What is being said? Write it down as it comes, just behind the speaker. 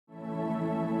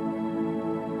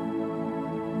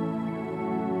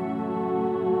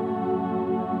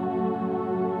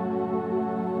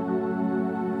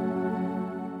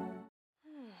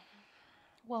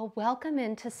Well, welcome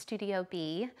into Studio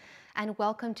B and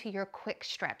welcome to your quick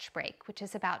stretch break, which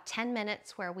is about 10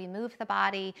 minutes where we move the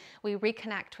body, we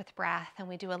reconnect with breath, and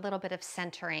we do a little bit of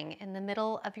centering in the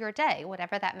middle of your day,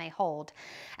 whatever that may hold.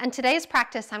 And today's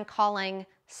practice I'm calling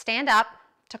Stand Up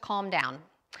to Calm Down.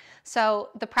 So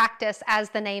the practice,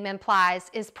 as the name implies,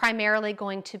 is primarily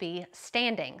going to be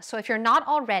standing. So if you're not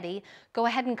already, go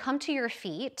ahead and come to your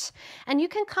feet, and you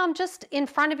can come just in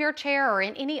front of your chair or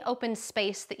in any open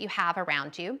space that you have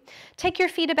around you. Take your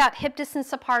feet about hip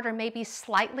distance apart or maybe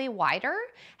slightly wider.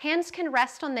 Hands can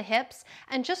rest on the hips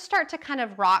and just start to kind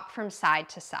of rock from side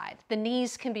to side. The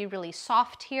knees can be really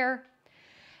soft here.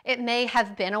 It may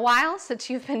have been a while since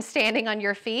you've been standing on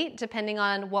your feet, depending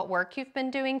on what work you've been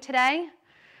doing today.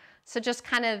 So just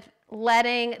kind of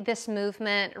letting this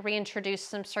movement reintroduce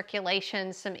some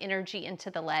circulation, some energy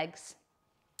into the legs.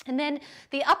 And then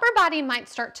the upper body might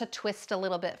start to twist a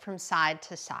little bit from side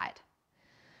to side.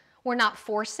 We're not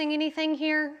forcing anything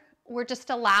here. We're just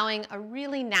allowing a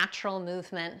really natural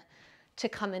movement to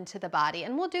come into the body.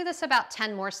 And we'll do this about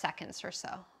 10 more seconds or so.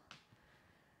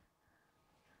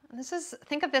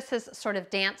 Think of this as sort of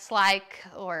dance-like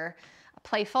or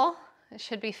playful. It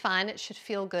should be fun. It should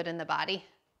feel good in the body.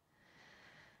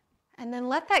 And then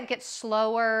let that get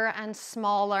slower and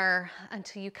smaller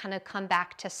until you kind of come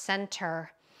back to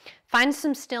center. Find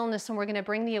some stillness, and we're going to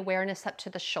bring the awareness up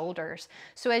to the shoulders.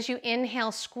 So as you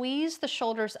inhale, squeeze the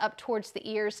shoulders up towards the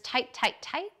ears, tight, tight,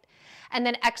 tight. And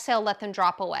then exhale, let them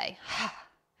drop away.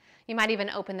 You might even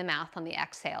open the mouth on the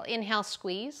exhale. Inhale,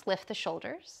 squeeze, lift the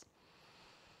shoulders.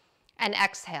 And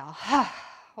exhale.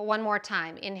 One more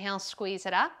time. Inhale, squeeze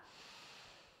it up.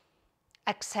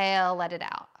 Exhale, let it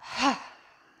out.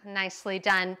 Nicely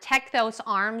done. Take those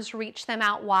arms, reach them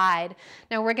out wide.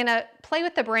 Now we're going to play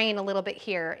with the brain a little bit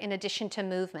here in addition to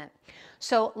movement.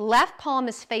 So left palm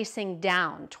is facing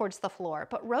down towards the floor,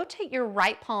 but rotate your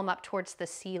right palm up towards the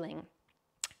ceiling.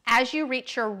 As you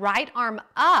reach your right arm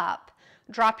up,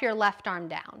 drop your left arm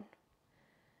down.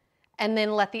 And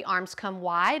then let the arms come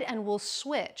wide, and we'll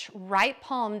switch. Right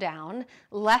palm down,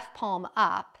 left palm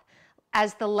up.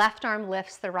 As the left arm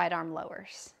lifts, the right arm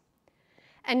lowers.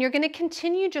 And you're going to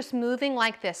continue just moving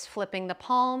like this, flipping the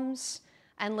palms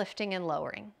and lifting and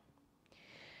lowering.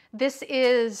 This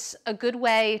is a good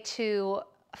way to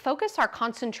focus our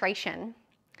concentration,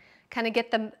 kind of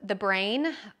get the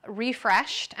brain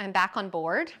refreshed and back on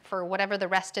board for whatever the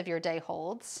rest of your day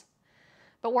holds.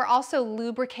 But we're also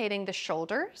lubricating the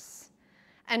shoulders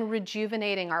and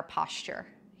rejuvenating our posture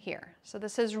here. So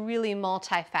this is really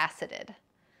multifaceted.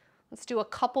 Let's do a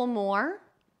couple more.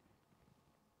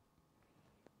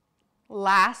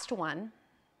 Last one.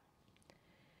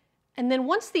 And then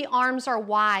once the arms are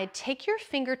wide, take your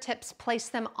fingertips, place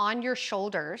them on your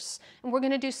shoulders, and we're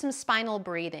going to do some spinal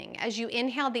breathing. As you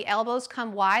inhale, the elbows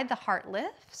come wide, the heart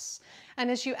lifts.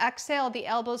 And as you exhale, the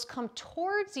elbows come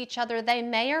towards each other. They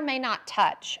may or may not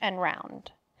touch and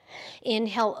round.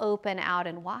 Inhale, open out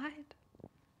and wide.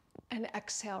 And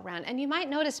exhale, round. And you might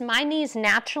notice my knees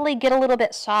naturally get a little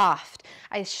bit soft.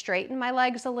 I straighten my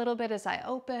legs a little bit as I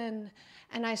open,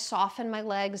 and I soften my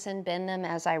legs and bend them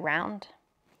as I round.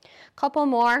 Couple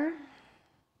more.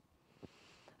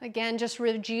 Again, just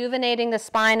rejuvenating the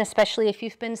spine, especially if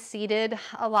you've been seated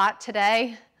a lot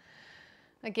today.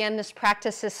 Again, this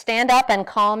practice is stand up and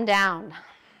calm down.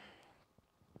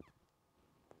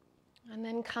 And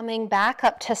then coming back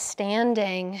up to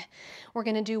standing, we're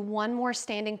going to do one more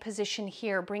standing position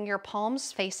here. Bring your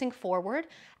palms facing forward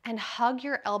and hug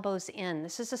your elbows in.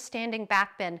 This is a standing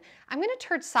back bend. I'm going to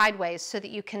turn sideways so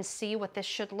that you can see what this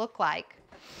should look like.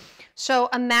 So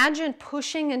imagine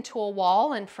pushing into a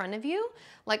wall in front of you,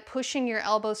 like pushing your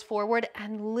elbows forward,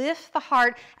 and lift the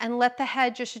heart and let the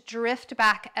head just drift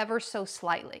back ever so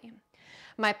slightly.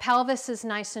 My pelvis is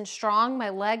nice and strong. My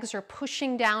legs are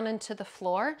pushing down into the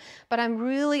floor, but I'm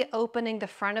really opening the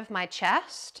front of my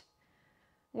chest,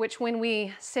 which when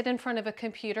we sit in front of a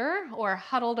computer or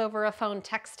huddled over a phone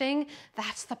texting,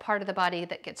 that's the part of the body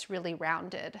that gets really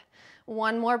rounded.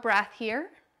 One more breath here.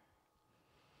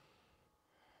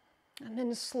 And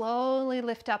then slowly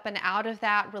lift up and out of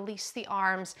that, release the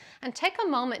arms, and take a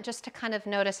moment just to kind of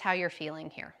notice how you're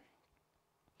feeling here.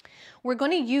 We're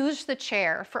going to use the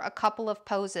chair for a couple of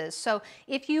poses. So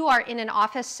if you are in an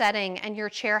office setting and your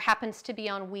chair happens to be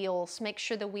on wheels, make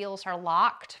sure the wheels are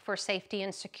locked for safety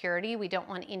and security. We don't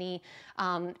want any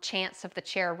chance of the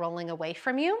chair rolling away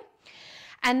from you.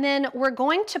 And then we're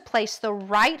going to place the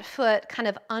right foot kind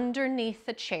of underneath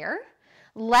the chair.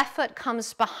 Left foot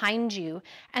comes behind you,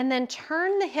 and then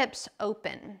turn the hips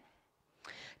open.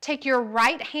 Take your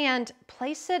right hand,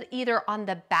 place it either on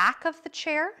the back of the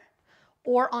chair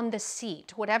or on the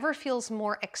seat, whatever feels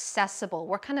more accessible.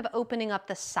 We're kind of opening up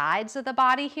the sides of the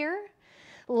body here.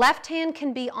 Left hand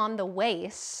can be on the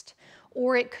waist,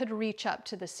 or it could reach up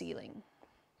to the ceiling.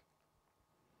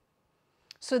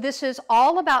 So this is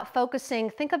all about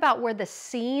focusing. Think about where the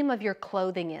seam of your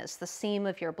clothing is, the seam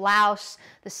of your blouse,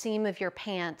 the seam of your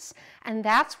pants, and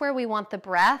that's where we want the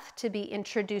breath to be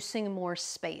introducing more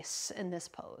space in this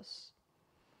pose.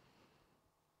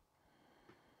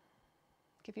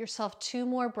 Give yourself 2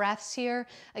 more breaths here.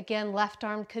 Again, left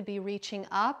arm could be reaching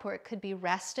up or it could be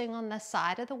resting on the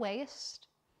side of the waist.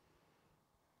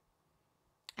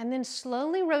 And then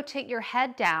slowly rotate your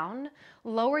head down,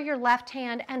 lower your left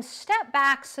hand and step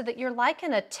back so that you're like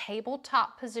in a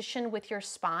tabletop position with your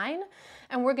spine.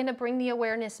 And we're going to bring the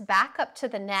awareness back up to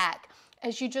the neck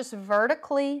as you just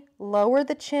vertically lower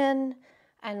the chin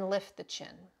and lift the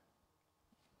chin.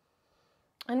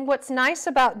 And what's nice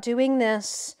about doing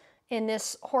this in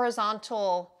this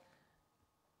horizontal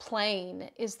plane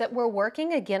is that we're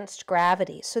working against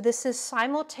gravity. So this is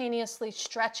simultaneously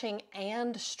stretching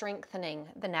and strengthening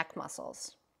the neck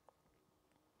muscles.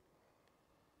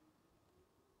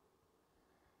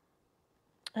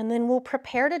 And then we'll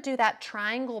prepare to do that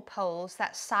triangle pose,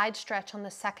 that side stretch on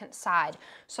the second side.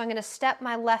 So I'm going to step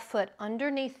my left foot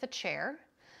underneath the chair.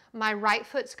 My right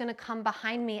foot's going to come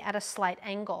behind me at a slight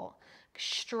angle.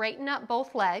 Straighten up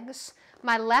both legs.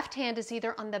 My left hand is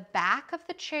either on the back of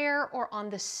the chair or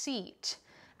on the seat,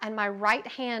 and my right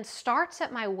hand starts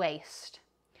at my waist.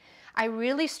 I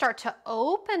really start to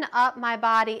open up my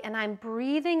body and I'm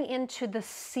breathing into the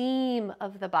seam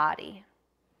of the body.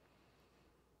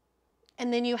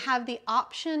 And then you have the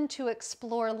option to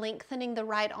explore lengthening the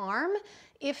right arm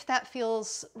if that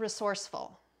feels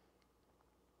resourceful.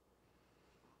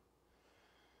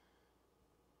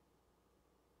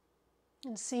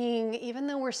 And seeing, even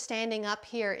though we're standing up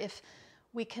here, if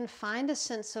we can find a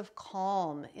sense of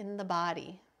calm in the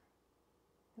body,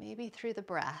 maybe through the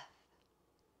breath.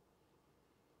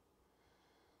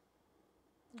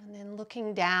 And then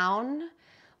looking down,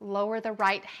 lower the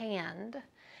right hand.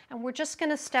 And we're just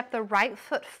going to step the right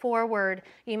foot forward.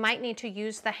 You might need to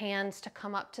use the hands to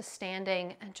come up to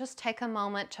standing and just take a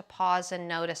moment to pause and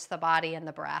notice the body and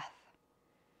the breath.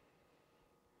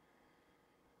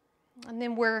 And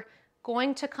then we're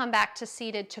going to come back to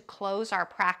seated to close our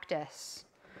practice.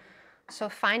 So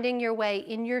finding your way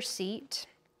in your seat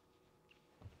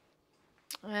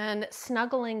and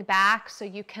snuggling back so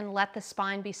you can let the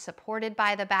spine be supported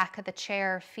by the back of the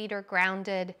chair, feet are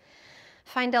grounded.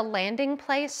 Find a landing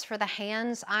place for the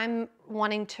hands. I'm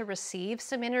wanting to receive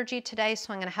some energy today,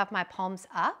 so I'm going to have my palms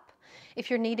up.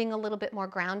 If you're needing a little bit more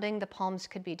grounding, the palms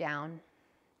could be down.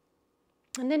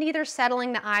 And then either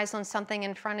settling the eyes on something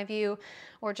in front of you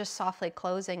or just softly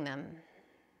closing them.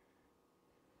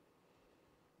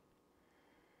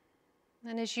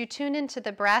 And as you tune into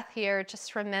the breath here,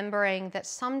 just remembering that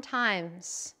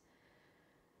sometimes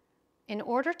in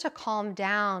order to calm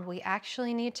down, we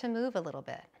actually need to move a little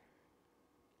bit.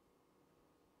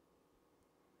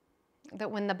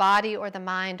 That when the body or the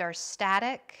mind are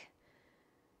static,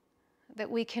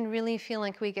 that we can really feel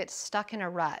like we get stuck in a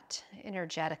rut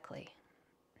energetically.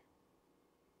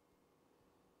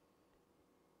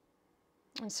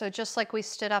 And so just like we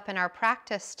stood up in our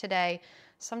practice today,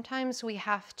 sometimes we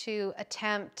have to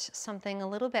attempt something a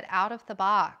little bit out of the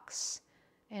box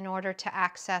in order to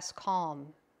access calm.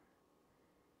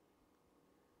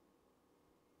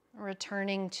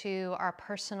 Returning to our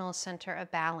personal center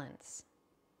of balance.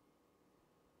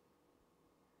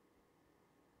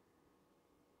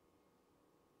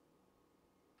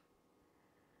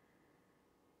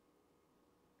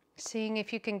 Seeing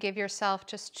if you can give yourself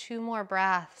just 2 more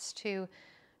breaths to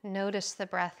notice the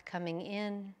breath coming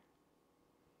in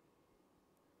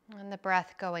and the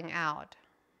breath going out.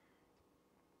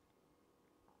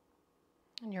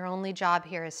 And your only job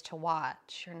here is to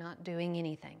watch. You're not doing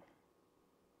anything.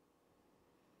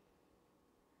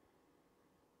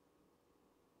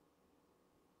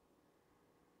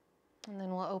 And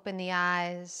then we'll open the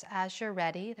eyes as you're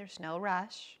ready. There's no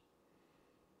rush.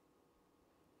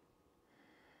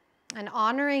 And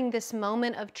honoring this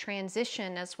moment of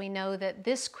transition as we know that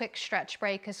this quick stretch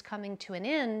break is coming to an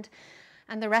end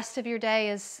and the rest of your day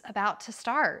is about to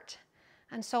start.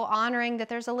 And so honoring that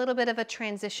there's a little bit of a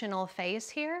transitional phase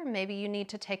here. Maybe you need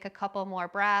to take a couple more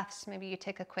breaths. Maybe you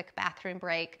take a quick bathroom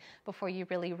break before you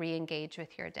really re-engage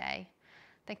with your day.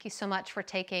 Thank you so much for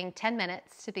taking 10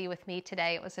 minutes to be with me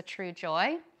today. It was a true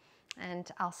joy,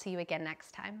 and I'll see you again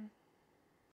next time.